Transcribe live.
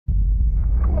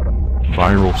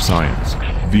Viral Science,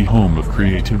 the home of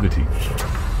creativity.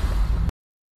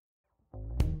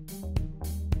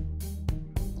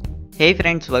 Hey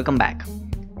friends, welcome back.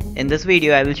 In this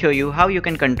video I will show you how you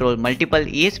can control multiple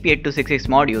ESP8266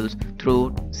 modules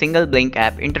through single Blynk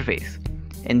App Interface.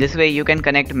 In this way you can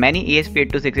connect many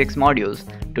ESP8266 modules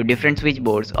to different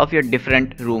switchboards of your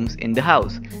different rooms in the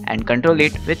house and control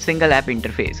it with single app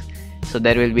interface. So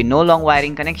there will be no long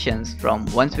wiring connections from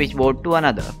one switchboard to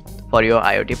another for your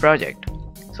IoT project.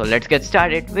 So let's get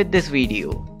started with this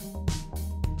video.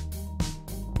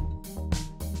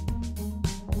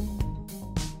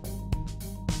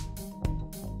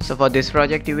 So for this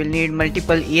project you will need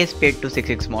multiple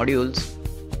ESP8266 modules,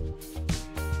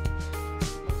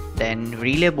 then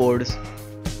relay boards,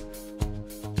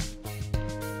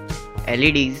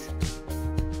 LEDs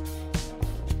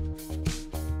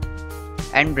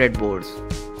and breadboards.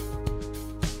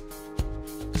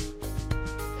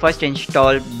 First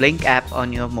install Blynk app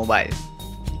on your mobile.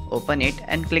 Open it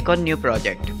and click on new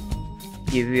project.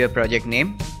 Give your project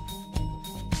name.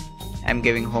 I'm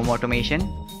giving home automation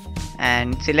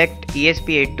and select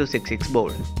ESP8266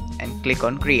 board and click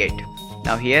on create.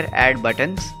 Now here add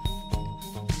buttons.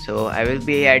 So I will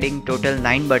be adding total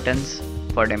 9 buttons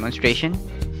for demonstration.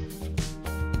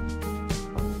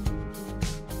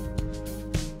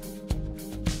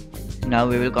 Now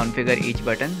we will configure each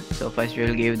button. So first we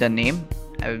will give the name.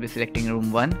 I will be selecting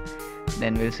room 1.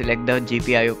 Then we'll select the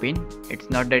GPIO pin. It's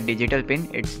not the digital pin,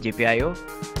 it's GPIO.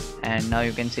 And now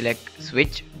you can select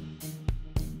switch.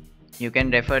 You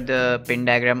can refer the pin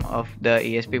diagram of the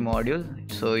ESP module,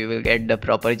 so you will get the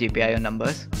proper GPIO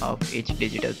numbers of each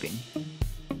digital pin.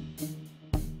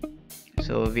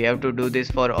 So we have to do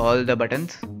this for all the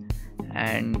buttons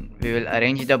and we will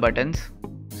arrange the buttons.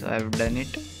 So I have done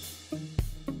it.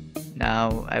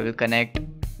 Now I will connect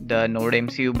the Node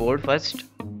MCU board first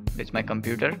with my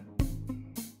computer.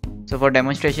 So for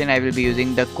demonstration I will be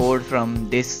using the code from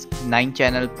this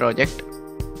 9-channel project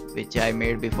which I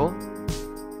made before.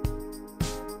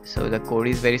 So the code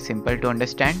is very simple to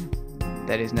understand.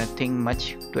 There is nothing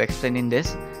much to explain in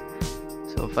this.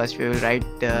 So first we will write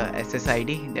the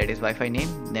SSID, that is Wi-Fi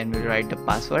name, then we'll write the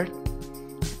password.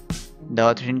 The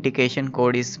authentication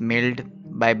code is mailed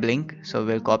by Blynk, so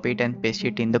we'll copy it and paste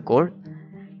it in the code.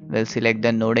 We'll select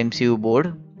the Node MCU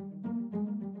board.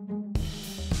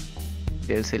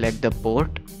 We'll select the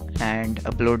port and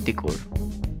upload the code.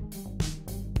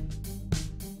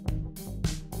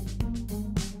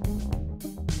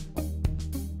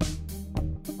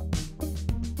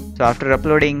 So after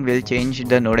uploading, we'll change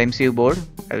the Node MCU board.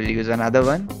 I will use another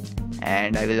one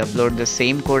and I will upload the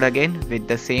same code again with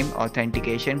the same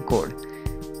authentication code.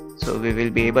 So we will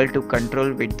be able to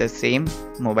control with the same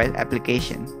mobile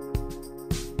application.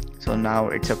 So now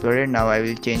it's uploaded. Now I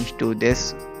will change to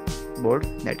this board,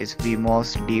 that is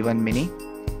VMOS D1 Mini.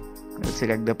 I will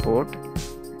select the port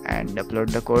and upload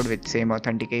the code with same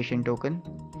authentication token.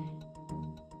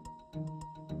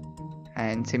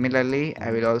 And similarly I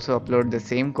will also upload the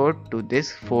same code to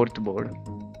this 4th board.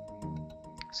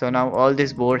 So now all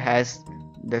this board has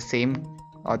the same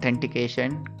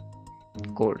authentication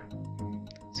code.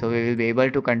 So we will be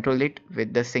able to control it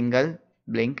with the single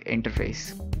Blynk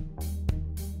interface.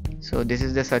 So this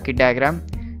is the circuit diagram.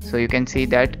 So you can see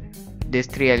that these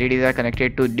 3 LEDs are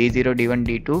connected to D0, D1,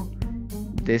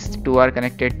 D2. These 2 are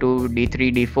connected to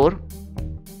D3, D4.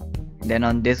 Then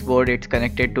on this board it's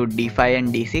connected to D5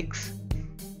 and D6.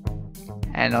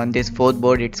 And on this 4th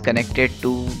board it's connected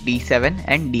to D7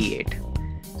 and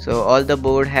D8. So all the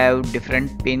board have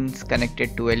different pins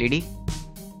connected to LED.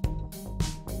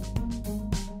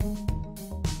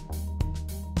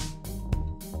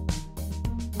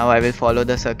 Now I will follow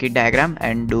the circuit diagram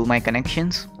and do my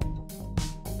connections.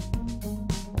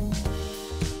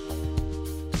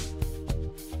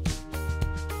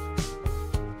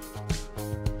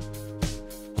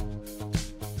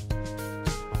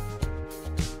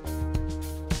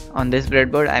 On this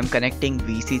breadboard I am connecting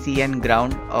VCC and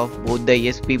ground of both the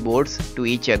ESP boards to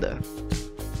each other.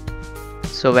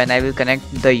 So when I will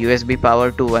connect the USB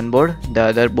power to one board, the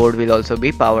other board will also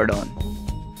be powered on.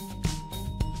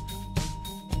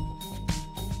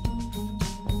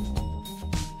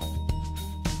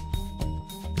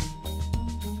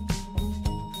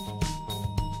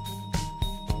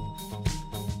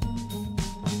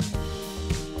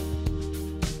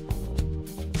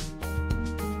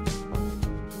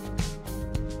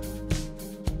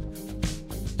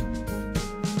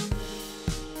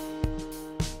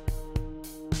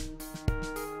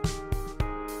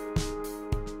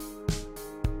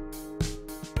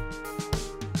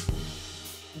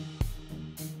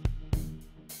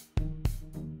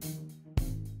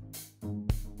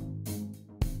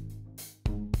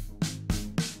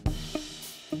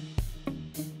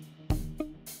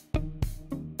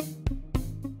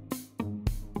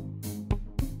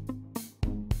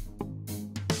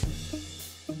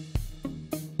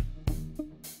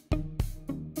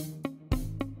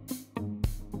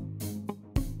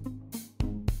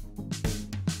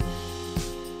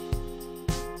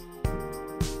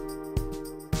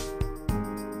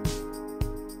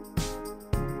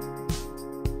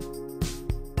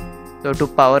 So to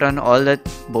power on all the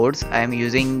boards, I am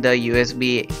using the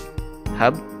USB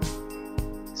hub.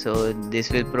 So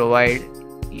this will provide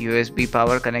USB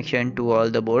power connection to all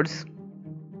the boards.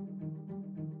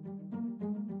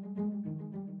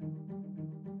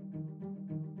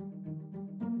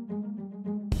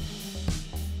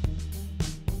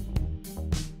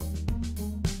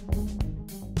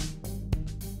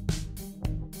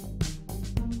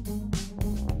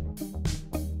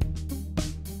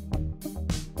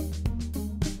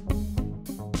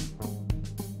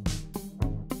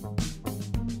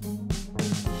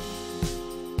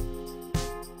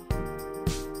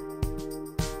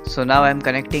 So now I am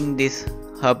connecting this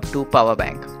hub to power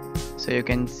bank. So you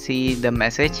can see the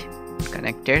message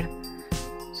connected.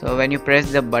 So when you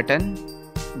press the button,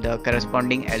 the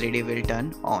corresponding LED will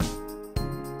turn on.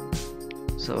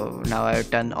 So now I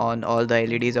have turned on all the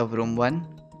LEDs of room 1,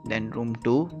 then room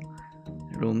 2,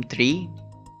 room 3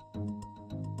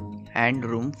 and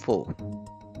room 4.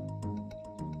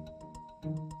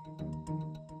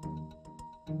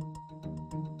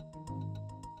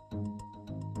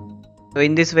 So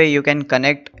in this way you can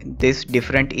connect these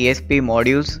different ESP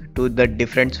modules to the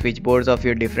different switchboards of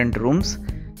your different rooms.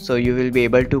 So you will be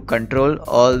able to control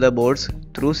all the boards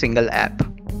through single app.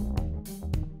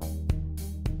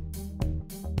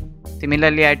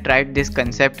 Similarly, I tried this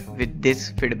concept with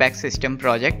this feedback system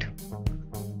project.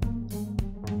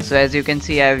 So as you can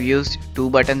see, I have used 2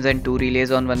 buttons and 2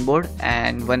 relays on one board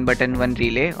and 1 button 1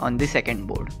 relay on the second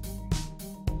board.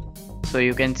 So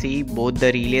you can see both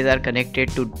the relays are connected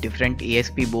to different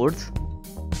ESP boards,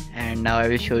 and now I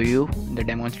will show you the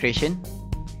demonstration.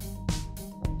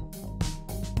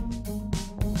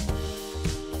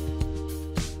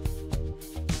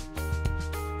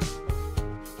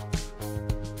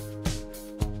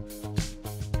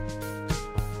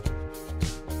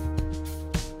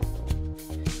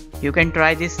 You can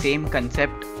try this same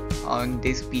concept on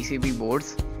these PCB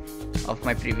boards of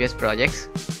my previous projects.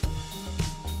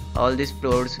 All these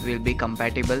boards will be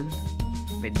compatible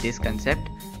with this concept,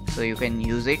 so you can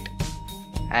use it.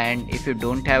 And if you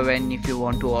don't have and if you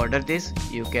want to order this,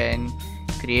 you can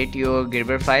create your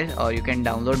Gerber file or you can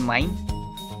download mine.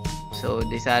 So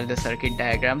these are the circuit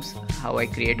diagrams how I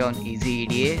create on Easy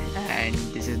EDA, and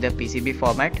this is the PCB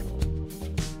format.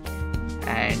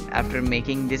 And after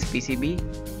making this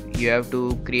PCB, you have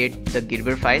to create the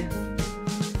Gerber file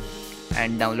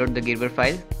and download the Gerber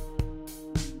file.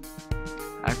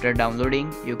 After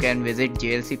downloading, you can visit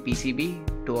JLC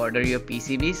PCB to order your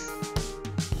PCBs.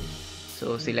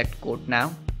 So select quote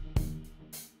now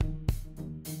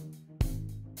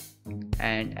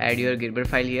and add your Gerber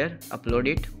file here, upload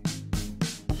it.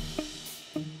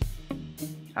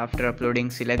 After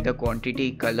uploading, select the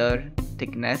quantity, color,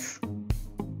 thickness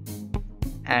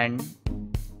and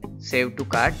save to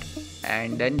cart,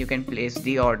 and then you can place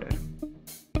the order.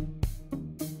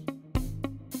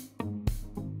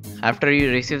 After you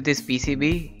receive this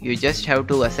PCB, you just have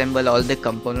to assemble all the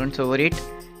components over it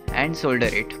and solder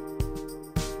it.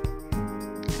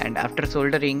 And after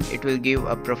soldering, it will give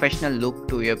a professional look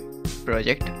to your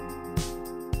project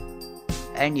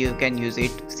and you can use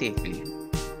it safely.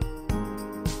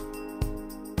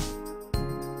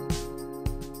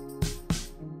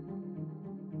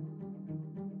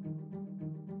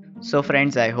 So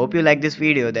friends, I hope you like this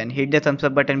video. Then hit the thumbs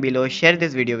up button below, share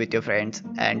this video with your friends,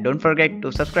 and don't forget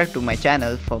to subscribe to my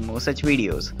channel for more such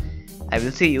videos. I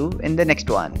will see you in the next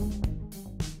one.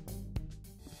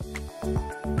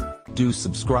 Do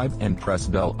subscribe and press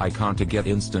bell icon to get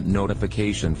instant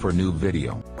notification for new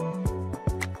video.